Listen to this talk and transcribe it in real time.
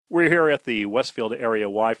We're here at the Westfield Area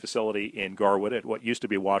Y facility in Garwood at what used to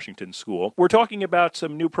be Washington School. We're talking about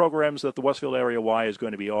some new programs that the Westfield Area Y is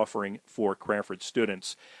going to be offering for Cranford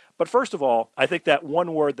students. But first of all, I think that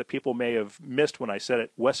one word that people may have missed when I said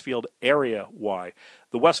it, Westfield Area Y.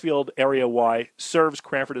 The Westfield Area Y serves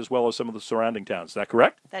Cranford as well as some of the surrounding towns. Is that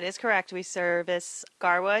correct? That is correct. We service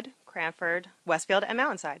Garwood, Cranford, Westfield, and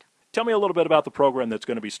Mountainside. Tell me a little bit about the program that's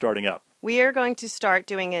going to be starting up. We are going to start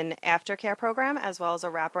doing an aftercare program as well as a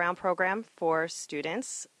wraparound program for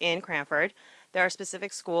students in Cranford. There are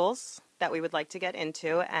specific schools that we would like to get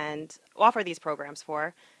into and offer these programs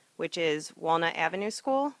for, which is Walnut Avenue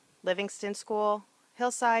School, Livingston School,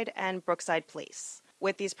 Hillside, and Brookside Place.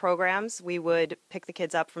 With these programs, we would pick the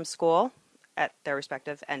kids up from school at their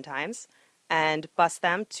respective end times and bus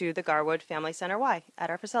them to the Garwood Family Center Y at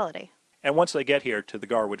our facility. And once they get here to the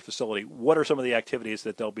Garwood facility, what are some of the activities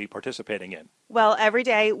that they'll be participating in? Well, every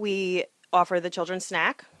day we offer the children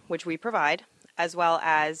snack, which we provide, as well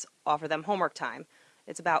as offer them homework time.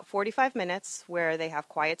 It's about 45 minutes where they have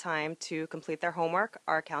quiet time to complete their homework.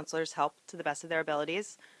 Our counselors help to the best of their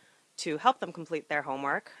abilities to help them complete their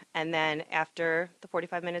homework. And then after the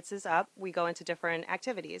 45 minutes is up, we go into different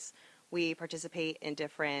activities. We participate in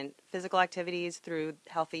different physical activities through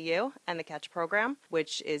Healthy You and the Catch program,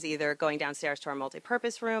 which is either going downstairs to our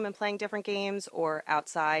multi-purpose room and playing different games, or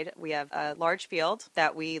outside. We have a large field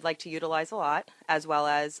that we like to utilize a lot, as well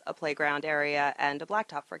as a playground area and a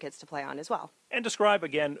blacktop for kids to play on as well. And describe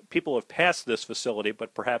again, people have passed this facility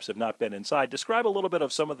but perhaps have not been inside. Describe a little bit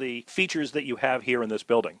of some of the features that you have here in this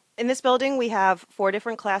building. In this building, we have 4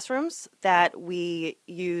 different classrooms that we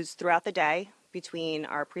use throughout the day between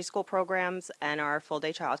our preschool programs and our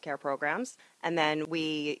full-day childcare programs. And then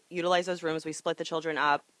we utilize those rooms. We split the children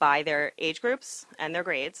up by their age groups and their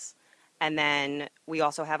grades. And then we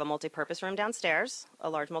also have a multi-purpose room downstairs, a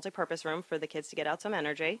large multi-purpose room for the kids to get out some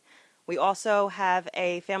energy. We also have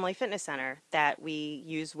a family fitness center that we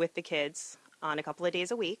use with the kids on a couple of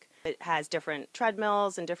days a week. It has different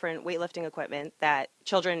treadmills and different weightlifting equipment that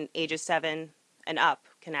children ages 7 and up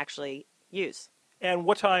can actually use. And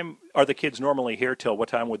what time are the kids normally here till? What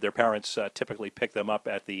time would their parents typically pick them up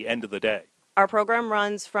at the end of the day? Our program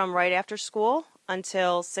runs from right after school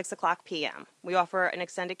until 6 o'clock p.m. We offer an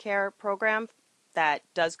extended care program that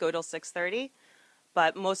does go till 6:30,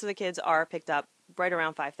 but most of the kids are picked up right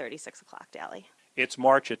around 5:30, 6 o'clock daily. It's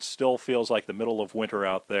March. It still feels like the middle of winter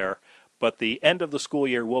out there, but the end of the school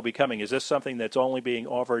year will be coming. Is this something that's only being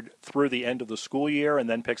offered through the end of the school year and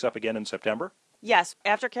then picks up again in September? Yes,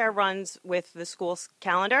 aftercare runs with the school's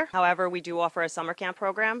calendar. However, we do offer a summer camp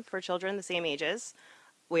program for children the same ages.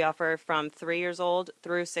 We offer from 3 years old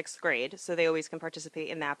through 6th grade, so they always can participate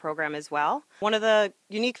in that program as well. One of the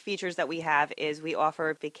unique features that we have is we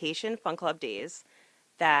offer vacation fun club days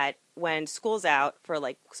that when school's out for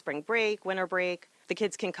like spring break, winter break, the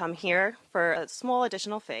kids can come here for a small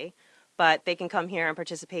additional fee, but they can come here and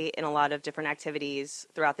participate in a lot of different activities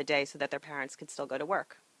throughout the day so that their parents could still go to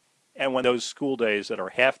work. And when those school days that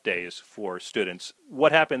are half days for students,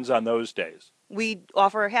 what happens on those days? We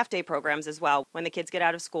offer half-day programs as well. When the kids get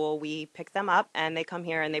out of school, we pick them up and they come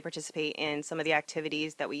here and they participate in some of the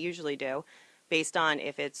activities that we usually do based on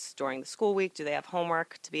if it's during the school week, do they have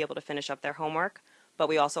homework to be able to finish up their homework. But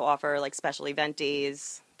we also offer like special event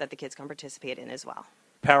days that the kids can participate in as well.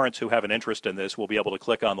 Parents who have an interest in this will be able to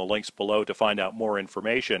click on the links below to find out more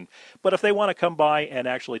information. But if they want to come by and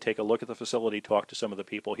actually take a look at the facility, talk to some of the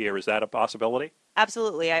people here, is that a possibility?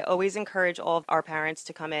 Absolutely. I always encourage all of our parents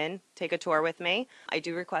to come in, take a tour with me. I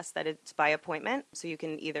do request that it's by appointment, so you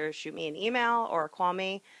can either shoot me an email or call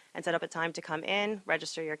me and set up a time to come in,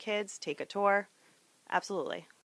 register your kids, take a tour. Absolutely.